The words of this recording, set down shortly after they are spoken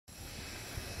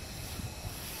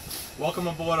Welcome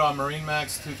aboard our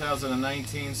MarineMax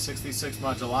 2019 66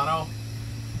 Magellano.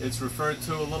 It's referred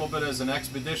to a little bit as an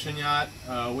expedition yacht.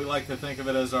 We like to think of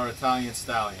it as our Italian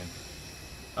stallion.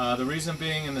 The reason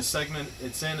being, in the segment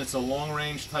it's in, it's a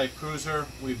long-range type cruiser.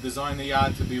 We've designed the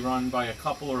yacht to be run by a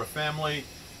couple or a family.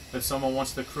 If someone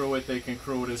wants to crew it, they can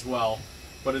crew it as well.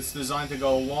 But it's designed to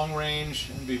go long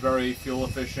range and be very fuel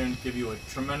efficient, give you a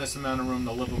tremendous amount of room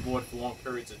to live aboard for long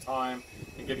periods of time,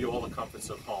 and give you all the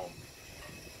comforts of home.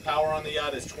 Power on the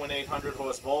yacht is twin 800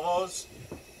 horse Volvos,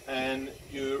 and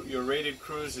your rated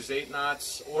cruise is 8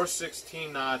 knots or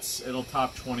 16 knots. It'll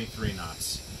top 23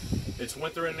 knots. It's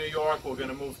winter in New York. We're going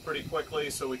to move pretty quickly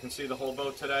so we can see the whole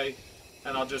boat today,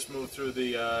 and I'll just move through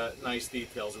the nice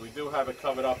details. We do have it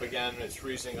covered up again. It's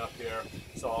freezing up here,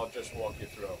 so I'll just walk you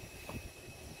through.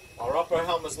 Our upper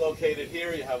helm is located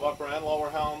here. You have upper and lower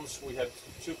helms. We have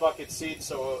 2 bucket seats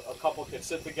so a couple can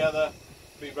sit together.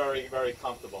 Be very, very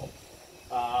comfortable.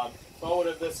 Forward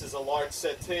of this is a large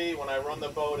settee. When I run the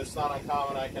boat, it's not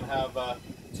uncommon. I can have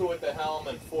 2 at the helm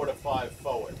and 4 to 5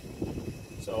 forward.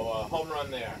 So home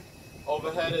run there.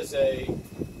 Overhead is a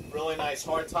really nice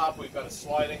hardtop. We've got a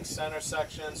sliding center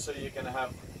section so you can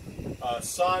have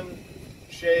sun,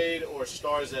 shade, or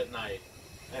stars at night.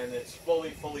 And it's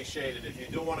fully shaded. If you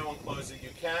do want to enclose it, you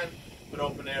can, but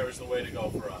open air is the way to go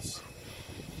for us.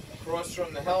 Across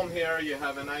from the helm here, you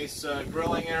have a nice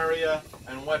grilling area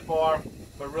and wet bar,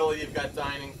 but really you've got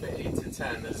dining for 8 to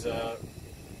 10. There's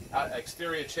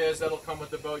exterior chairs that'll come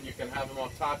with the boat. You can have them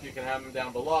up top, you can have them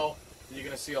down below. You're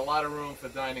going to see a lot of room for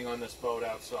dining on this boat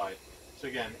outside. So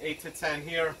again, 8 to 10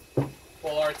 here.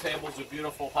 All our tables are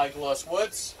beautiful high gloss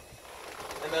woods.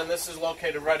 And then this is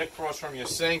located right across from your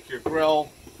sink, your grill,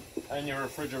 and your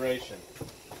refrigeration.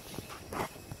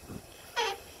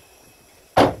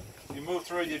 You move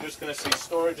through, you're just going to see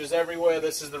storages everywhere.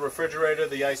 This is the refrigerator,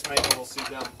 the ice maker we'll see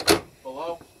down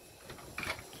below.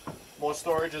 More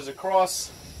storages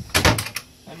across.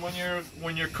 And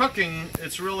when you're cooking,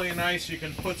 it's really nice. You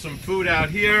can put some food out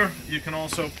here. You can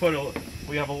also put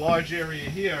we have a large area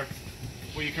here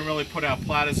where you can really put out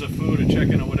platters of food or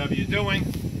chicken or whatever you're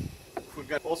doing.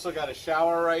 We've also got a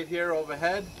shower right here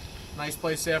overhead. Nice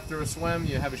place after a swim.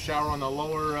 You have a shower on the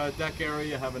lower deck area.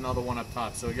 You have another one up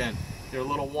top. So again, you're a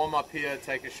little warm up here.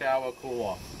 Take a shower, cool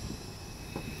off.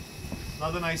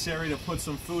 Another nice area to put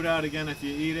some food out. Again, if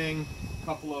you're eating a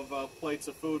couple of plates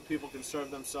of food, people can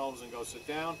serve themselves and go sit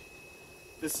down.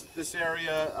 This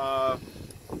area,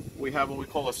 we have what we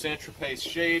call a Saint-Tropez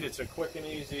shade. It's a quick and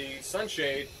easy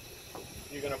sunshade.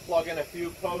 You're going to plug in a few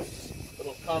posts.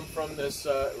 It'll come from this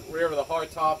rear of the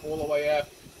hardtop all the way up.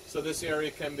 So this area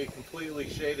can be completely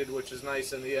shaded, which is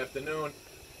nice in the afternoon.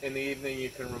 In the evening, you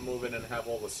can remove it and have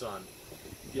all the sun.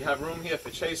 You have room here for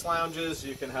chase lounges.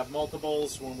 You can have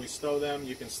multiples. When we stow them,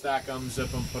 you can stack them, zip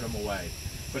them, put them away.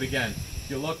 But again, if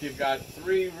you look, you've got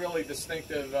 3 really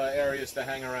distinctive areas to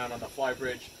hang around on the fly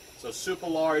bridge. So super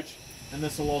large, and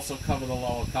this will also cover the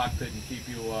lower cockpit and keep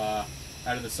you out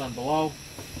of the sun below.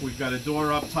 We've got a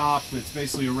door up top. It's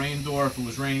basically a rain door. If it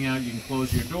was raining out, you can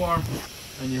close your door,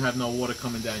 and you have no water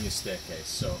coming down your staircase.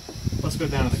 So let's go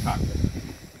down to the cockpit.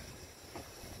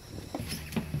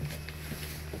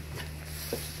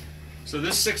 So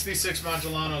this 66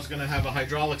 Magellano is going to have a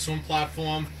hydraulic swim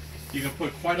platform. You can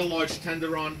put quite a large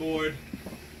tender on board.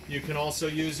 You can also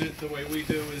use it the way we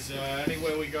do is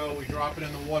anywhere we go, we drop it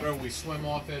in the water, we swim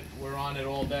off it, we're on it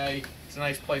all day. It's a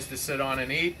nice place to sit on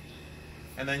and eat.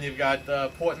 And then you've got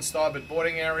port and starboard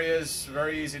boarding areas,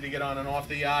 very easy to get on and off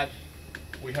the yacht.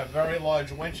 We have very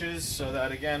large winches so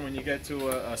that again when you get to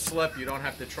a slip you don't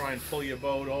have to try and pull your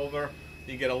boat over.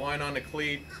 You get a line on the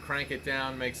cleat, crank it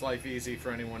down, makes life easy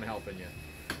for anyone helping you.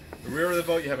 The rear of the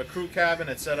boat you have a crew cabin.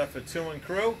 It's set up for 2 and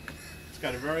crew. It's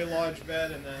got a very large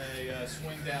bed and then a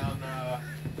swing down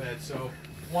bed. So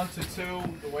 1 to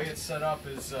 2, the way it's set up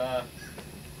is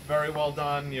very well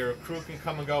done. Your crew can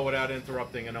come and go without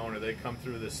interrupting an owner. They come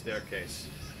through this staircase.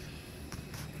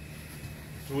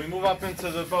 So we move up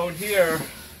into the boat here.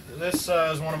 This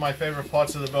is one of my favorite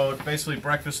parts of the boat. Basically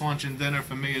breakfast, lunch, and dinner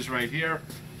for me is right here.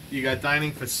 You got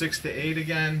dining for 6 to 8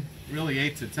 again, really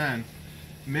 8 to 10.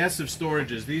 Massive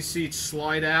storages. These seats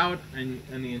slide out and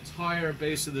the entire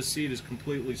base of the seat is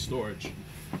completely storage.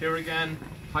 Here again,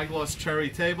 high gloss cherry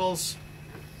tables.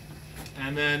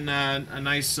 And then a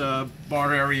nice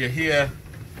bar area here.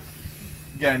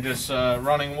 Again, just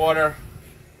running water.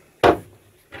 And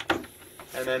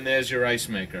then there's your ice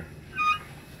maker.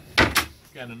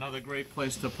 Again, another great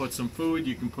place to put some food.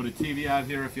 You can put a TV out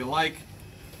here if you like.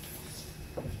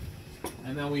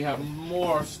 And then we have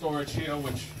more storage here,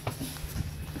 which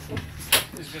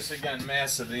is just, again,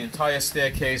 massive. The entire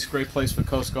staircase, great place for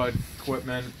Coast Guard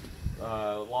equipment.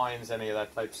 lines, any of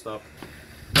that type stuff.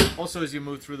 Also, as you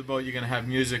move through the boat, you're going to have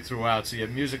music throughout. So you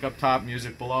have music up top,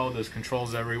 music below. There's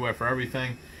controls everywhere for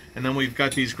everything. And then we've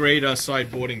got these great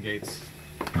side boarding gates.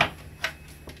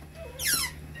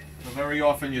 So very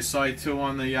often you side two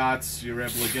on the yachts. You're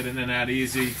able to get in and out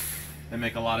easy. They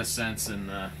make a lot of sense and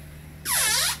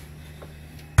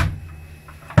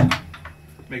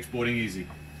makes boarding easy.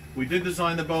 We did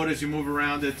design the boat as you move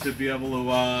around it to be able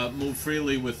to move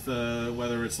freely with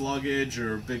whether it's luggage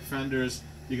or big fenders.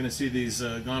 You're going to see these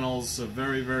gunnels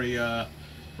very, very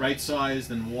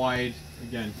right-sized and wide.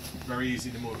 Again, very easy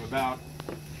to move about.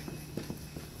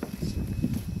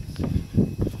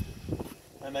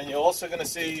 And then you're also going to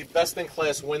see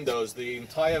best-in-class windows. The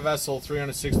entire vessel,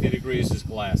 360 degrees, is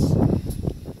glass.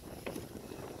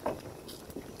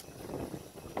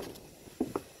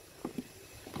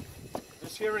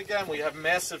 This here again, we have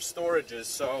massive storages,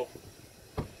 so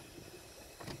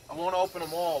I won't open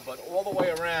them all, but all the way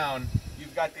around,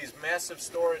 you've got these massive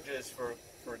storages for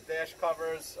dash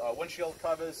covers, windshield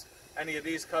covers, any of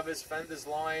these covers, fenders,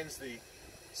 lines, the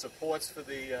supports for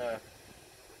the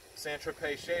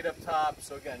Saint-Tropez shade up top.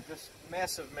 So again, just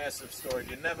massive, massive storage.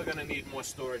 You're never going to need more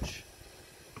storage,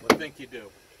 or think you do.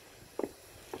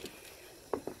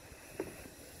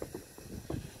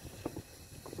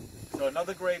 So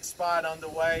another great spot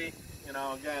underway. You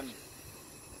know, again,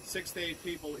 6 to 8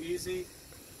 people easy.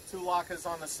 2 lockers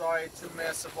on the side, 2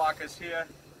 massive lockers here,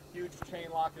 huge chain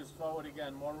lockers forward.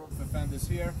 Again, more room for fenders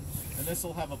here. And this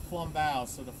will have a plumb bow,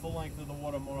 so the full length of the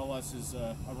water more or less is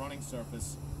a running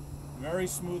surface. Very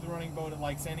smooth running boat. It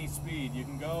likes any speed. You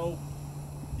can go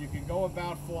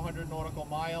about 400 nautical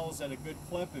miles at a good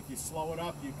clip. If you slow it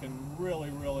up, you can really,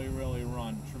 really, really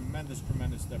run. Tremendous,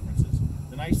 tremendous differences.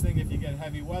 The nice thing, if you get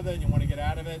heavy weather and you want to get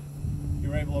out of it,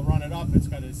 you're able to run it up. It's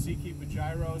got a Seakeeper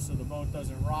gyro, so the boat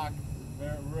doesn't rock.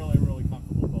 Really, really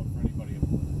comfortable boat for anybody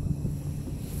aboard.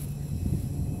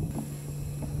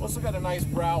 Also got a nice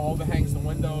brow, overhangs the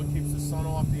window, keeps the sun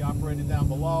off, the operator down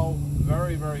below.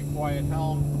 Very, very quiet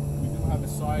helm. We do have a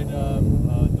side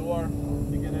door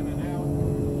to get in and out.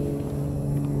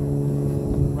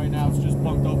 Right now it's just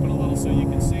bumped open a little so you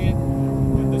can see it.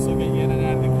 And this will get you in and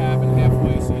out of the cabin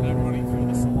halfway so you're not running through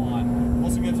the salon.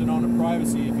 Also gives an owner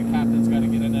privacy if your captain's got to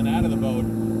get in and out of the boat.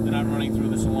 They're not running through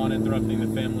the salon, interrupting the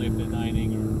family if they're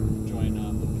dining or enjoying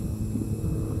a movie.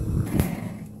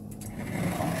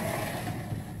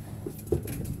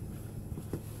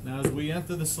 Now, as we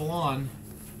enter the salon,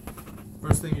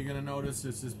 first thing you're going to notice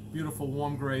is this beautiful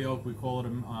warm gray oak. We call it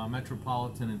a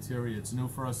Metropolitan interior. It's new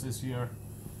for us this year.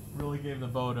 Really gave the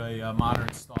boat a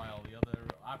modern style. The other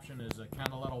option is a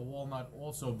Canaletto walnut,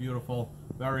 also beautiful,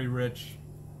 very rich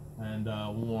and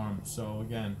warm. So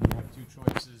again, we have 2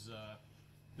 choices.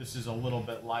 This is a little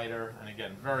bit lighter, and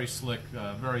again, very slick,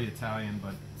 very Italian,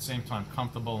 but at the same time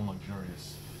comfortable and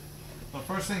luxurious. So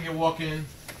first thing you walk in,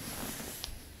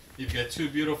 you've got 2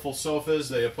 beautiful sofas.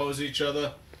 They oppose each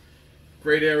other.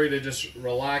 Great area to just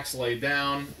relax, lay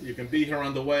down. You can be here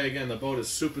underway. Again, the boat is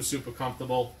super, super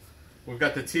comfortable. We've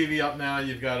got the TV up now.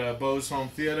 You've got a Bose home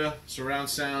theater, surround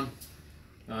sound.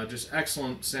 Just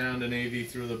excellent sound and AV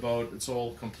through the boat. It's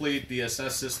all complete,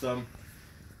 DSS system.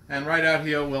 And right out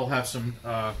here we'll have some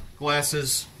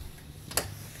glasses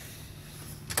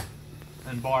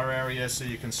and bar area so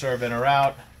you can serve in or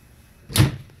out.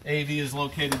 AV is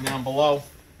located down below,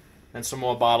 and some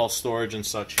more bottle storage and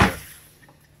such here.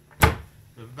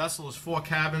 The vessel is 4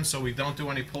 cabins, so we don't do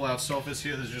any pull-out sofas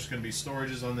here. There's just going to be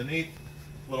storages underneath.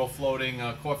 Little floating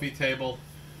coffee table.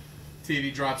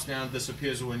 TV drops down,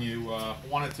 disappears when you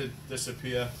want it to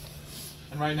disappear.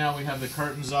 And right now we have the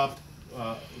curtains up.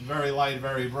 Very light,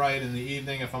 very bright. In the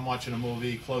evening, if I'm watching a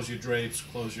movie, close your drapes,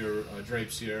 close your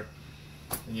drapes here,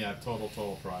 and you have total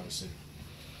privacy.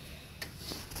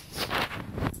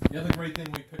 The other great thing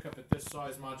we pick up at this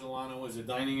size Magellano is a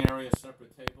dining area,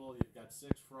 separate table. You've got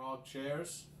 6 frog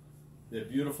chairs. They're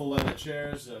beautiful leather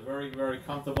chairs, very, very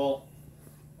comfortable,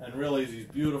 and really these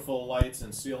beautiful lights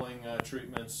and ceiling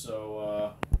treatments.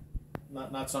 So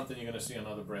not something you're going to see on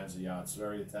other brands of yachts.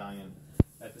 Very Italian.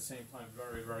 At the same time,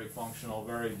 very, very functional,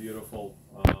 very beautiful,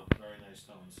 very nice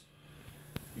tones.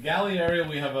 The galley area,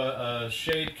 we have a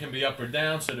shade, can be up or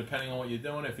down, so depending on what you're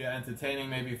doing, if you're entertaining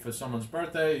maybe for someone's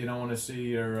birthday, you don't want to see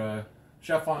your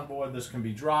chef on board, this can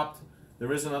be dropped.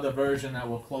 There is another version that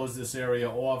will close this area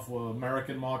off. For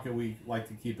American market, we like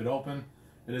to keep it open.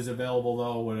 It is available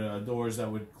though with doors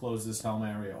that would close this helm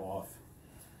area off.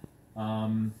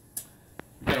 We've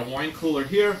got a wine cooler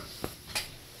here.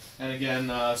 And again,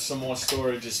 some more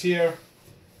storage is here,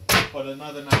 but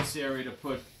another nice area to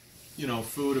put, you know,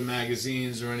 food or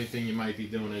magazines or anything you might be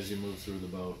doing as you move through the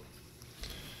boat.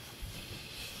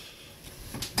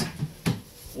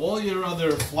 All your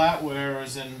other flatware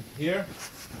is in here.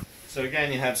 So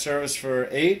again, you have service for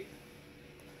 8,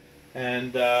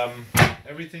 and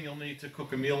everything you'll need to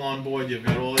cook a meal on board. You've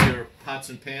got all your pots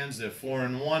and pans. They're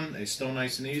 4-in-1. They stow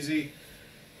nice and easy.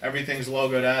 Everything's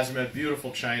logoed Azimut.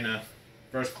 Beautiful china,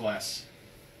 first class.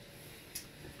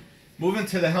 Moving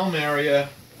to the helm area,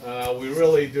 we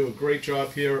really do a great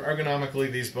job here.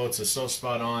 Ergonomically, these boats are so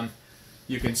spot on.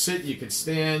 You can sit, you can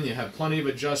stand, you have plenty of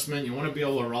adjustment. You want to be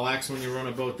able to relax when you run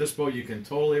a boat. This boat, you can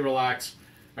totally relax.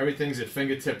 Everything's at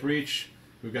fingertip reach.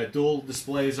 We've got dual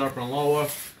displays upper and lower.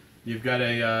 You've got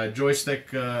a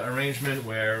joystick arrangement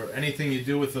where anything you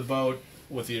do with the boat,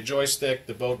 with your joystick,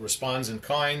 the boat responds in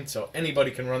kind, so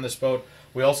anybody can run this boat.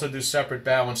 We also do separate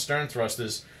bow and stern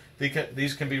thrusters.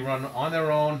 These can be run on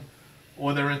their own,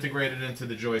 or they're integrated into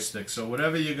the joystick. So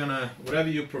whatever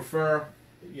you prefer,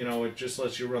 you know, it just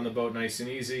lets you run the boat nice and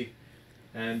easy.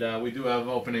 And we do have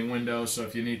opening windows, so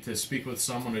if you need to speak with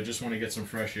someone or just want to get some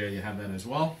fresh air, you have that as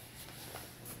well.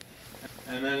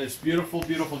 And then it's beautiful,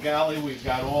 beautiful galley. We've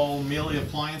got all Mealy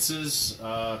appliances,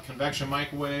 convection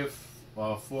microwave,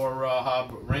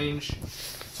 4-hob range,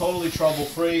 totally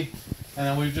trouble-free. And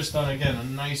then we've just done, again, a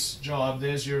nice job.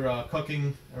 There's your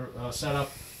cooking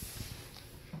setup.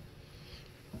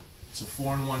 It's a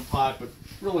 4-in-1 pot, but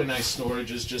really nice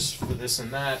storages just for this and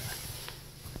that.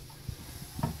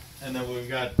 And then we've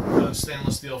got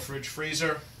stainless steel fridge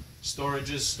freezer,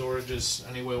 storages,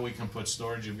 anywhere we can put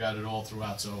storage, you've got it all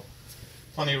throughout. So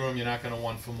plenty of room, you're not going to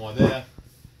want for more there.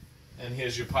 And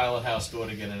here's your pilot house door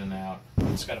to get in and out.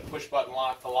 It's got a push button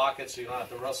lock to lock it so you don't have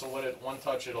to wrestle with it. One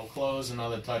touch it'll close,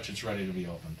 another touch it's ready to be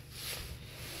opened.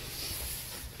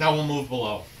 Now we'll move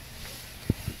below.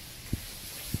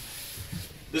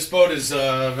 This boat is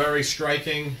very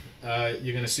striking.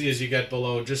 You're going to see as you get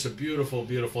below, just a beautiful,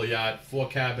 beautiful yacht. 4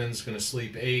 cabins, going to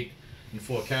sleep 8 in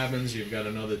 4 cabins. You've got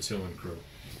another 2 in crew.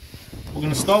 We're going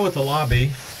to start with the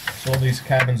lobby. So all these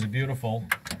cabins are beautiful.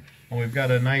 And we've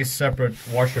got a nice separate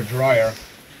washer dryer.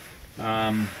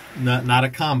 Not a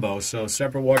combo, so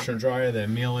separate washer and dryer. They're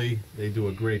Mealy. They do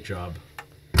a great job.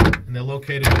 And they're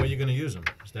located where you're going to use them.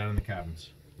 It's down in the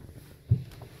cabins.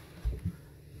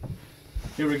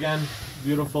 Here again,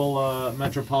 beautiful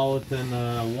Metropolitan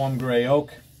warm gray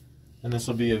oak, and this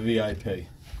will be a VIP.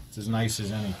 It's as nice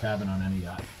as any cabin on any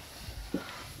yacht.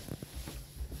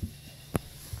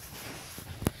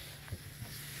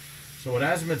 So what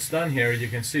Azimut's done here, you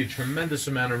can see tremendous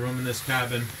amount of room in this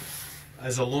cabin.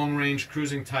 As a long-range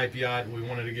cruising type yacht, we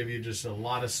wanted to give you just a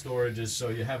lot of storages. So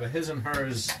you have a his and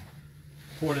hers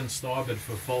port and starboard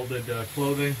for folded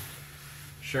clothing,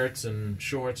 shirts and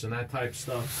shorts and that type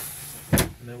stuff.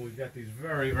 And then we've got these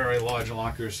very, very large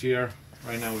lockers here.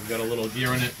 Right now we've got a little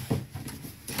gear in it.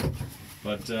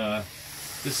 But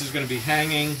this is going to be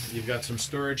hanging. You've got some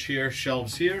storage here,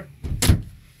 shelves here.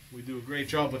 We do a great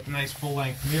job with nice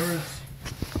full-length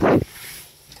mirrors.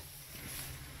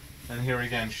 And here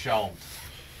again, shelved.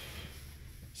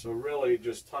 So really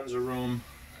just tons of room.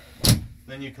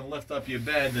 Then you can lift up your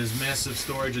bed. There's massive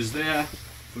storages there.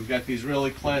 We've got these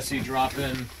really classy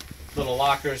drop-in little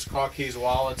lockers, car keys,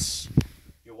 wallets,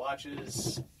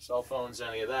 watches, cell phones,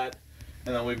 any of that.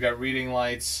 And then we've got reading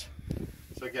lights.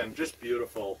 So again, just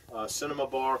beautiful. Cinema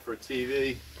bar for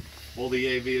TV. All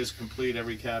the AV is complete.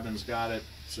 Every cabin's got it,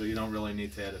 so you don't really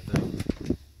need to add a thing.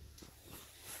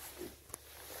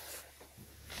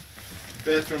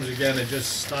 Bathrooms, again, are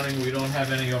just stunning. We don't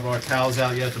have any of our towels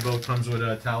out yet. The boat comes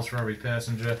with towels for every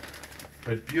passenger.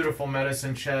 But beautiful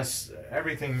medicine chests.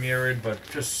 Everything mirrored, but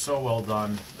just so well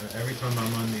done. Every time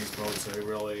I'm on these boats, I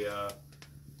really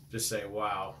just say,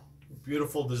 wow.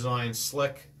 Beautiful design,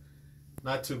 slick,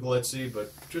 not too glitzy, but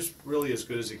just really as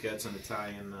good as it gets in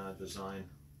Italian design.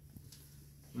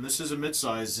 And this is a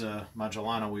mid-size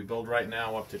Magellano. We build right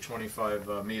now up to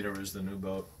 25 meter is the new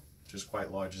boat, which is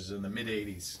quite large. It's in the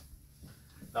mid-80s.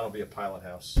 That'll be a pilot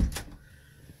house.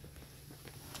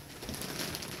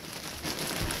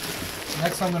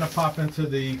 Next I'm going to pop into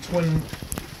the twin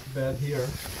bed here.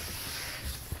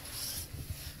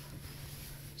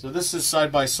 So this is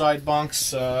side-by-side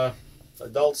bunks,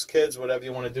 adults, kids, whatever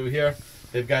you want to do here.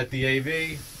 They've got the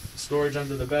AV, storage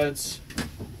under the beds.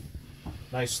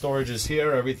 Nice storage is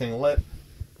here, everything lit.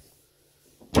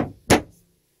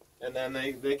 And then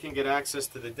they can get access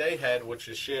to the day head, which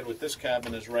is shared with this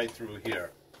cabin, is right through here.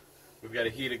 We've got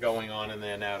a heater going on in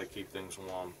there now to keep things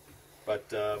warm. But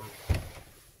the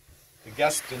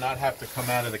guests do not have to come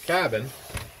out of the cabin.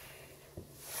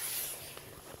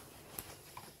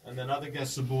 And then other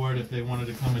guests aboard, if they wanted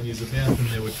to come and use a bathroom,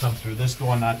 they would come through this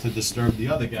door, not to disturb the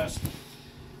other guests.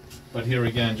 But here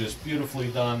again, just beautifully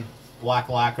done, black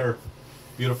lacquer,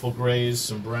 beautiful grays,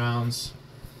 some browns.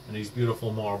 and these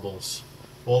beautiful marbles.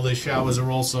 All these showers are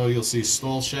also, you'll see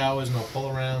stall showers, no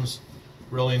pull-arounds.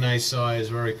 Really nice size,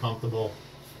 very comfortable.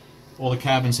 All the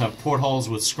cabins have portholes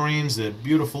with screens. They're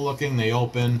beautiful looking. They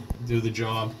open, do the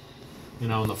job. You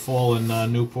know, in the fall in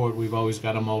Newport, we've always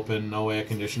got them open, no air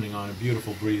conditioning on, a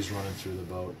beautiful breeze running through the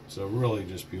boat. So really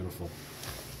just beautiful.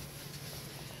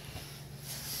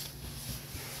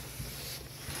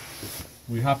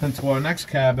 We hop into our next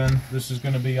cabin. This is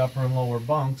going to be upper and lower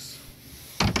bunks.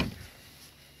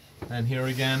 And here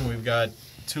again, we've got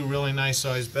two really nice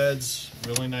sized beds,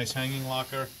 really nice hanging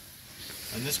locker.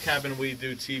 In this cabin, we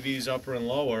do TVs upper and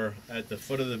lower at the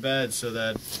foot of the bed so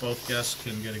that both guests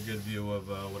can get a good view of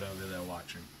whatever they're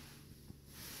watching.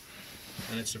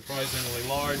 And it's surprisingly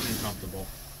large and comfortable.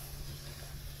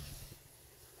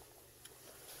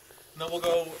 Now we'll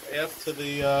go aft to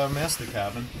the master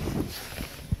cabin.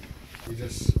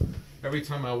 Every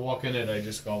time I walk in it, I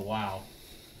just go, wow.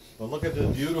 But look at the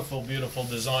beautiful, beautiful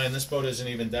design. This boat isn't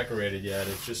even decorated yet.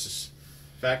 It's just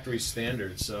factory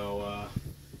standard. So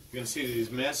you can see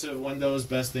these massive windows,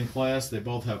 best in class. They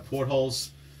both have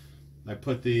portholes. I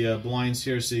put the blinds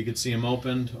here so you can see them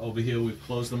opened. Over here, we've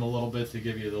closed them a little bit to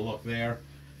give you the look there.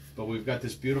 But we've got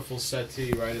this beautiful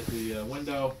settee right at the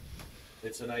window.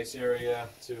 It's a nice area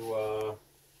to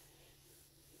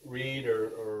read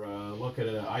or look at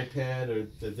an iPad or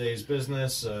the day's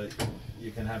business.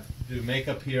 You can do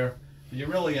makeup here. You're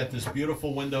really at this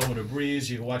beautiful window with a breeze.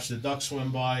 You can watch the ducks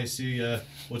swim by, see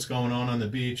what's going on the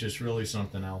beach. It's really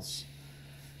something else.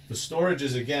 The storage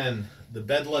is, again, the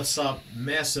bed lifts up,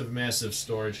 massive, massive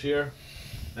storage here.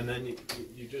 And then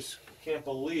you just can't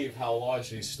believe how large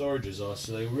these storages are.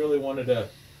 So they really wanted to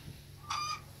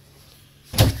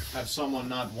have someone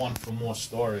not want for more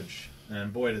storage.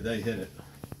 And boy, did they hit it.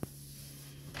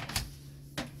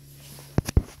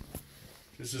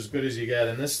 This is as good as you get,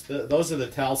 and those are the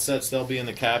towel sets. They'll be in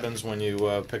the cabins when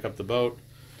you pick up the boat.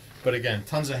 But again,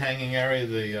 tons of hanging area.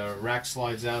 The rack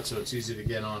slides out, so it's easy to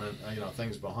get on it.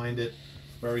 Things behind it.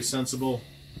 Very sensible.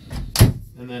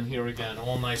 And then here again,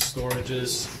 all nice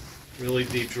storages, really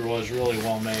deep drawers, really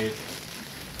well made.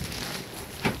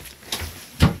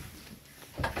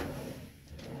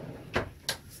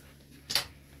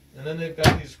 And then they've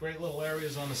got these great little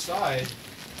areas on the side.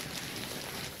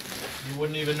 You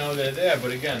wouldn't even know they're there,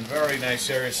 but again, very nice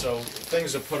area. So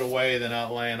things are put away, they're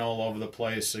not laying all over the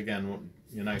place. Again,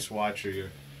 your nice watch or your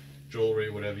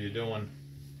jewelry, whatever you're doing.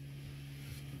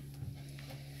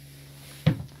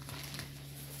 And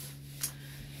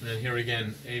then here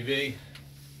again, AV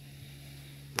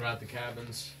throughout the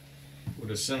cabins with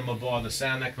a cinema bar. The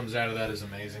sound that comes out of that is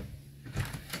amazing.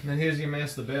 And then here's your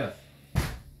master bath.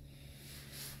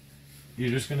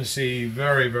 You're just going to see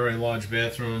very, very large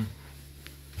bathroom.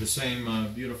 The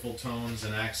same beautiful tones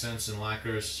and accents and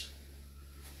lacquers.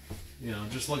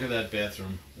 Just look at that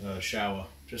bathroom shower.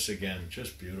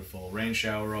 Just beautiful. Rain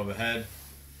shower overhead.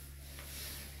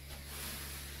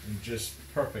 And just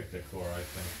perfect decor, I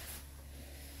think.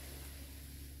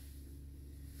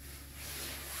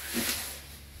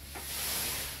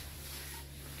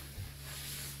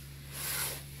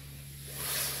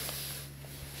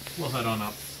 We'll head on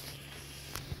up.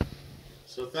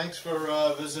 So thanks for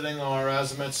visiting our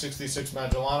Azimut 66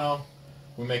 Magellano.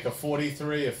 We make a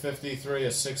 43, a 53,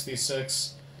 a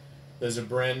 66. There's a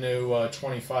brand new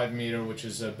 25 meter, which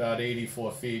is about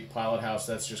 84 feet, pilot house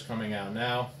that's just coming out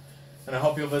now. And I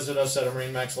hope you'll visit us at a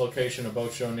MarineMax location, a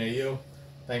boat show near you.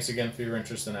 Thanks again for your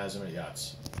interest in Azimut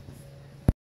Yachts.